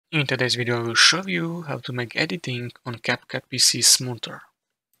In today's video, I will show you how to make editing on CapCut PC smoother.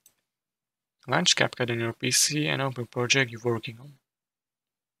 Launch CapCut on your PC and open project you're working on.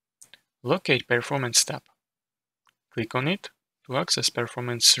 Locate Performance tab. Click on it to access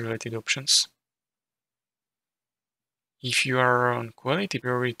performance-related options. If you are on Quality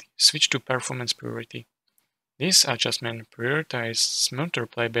priority, switch to Performance priority. This adjustment prioritizes smoother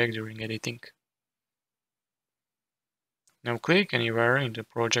playback during editing. Now click anywhere in the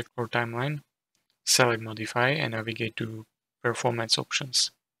project or timeline, select Modify and navigate to Performance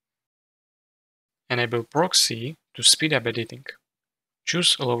options. Enable Proxy to speed up editing.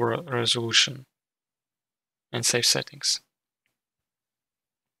 Choose lower resolution and save settings.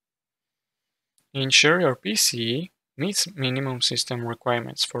 Ensure your PC meets minimum system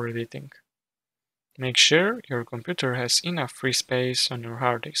requirements for editing. Make sure your computer has enough free space on your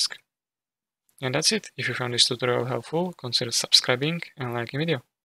hard disk. And that's it. If you found this tutorial helpful, consider subscribing and liking the video.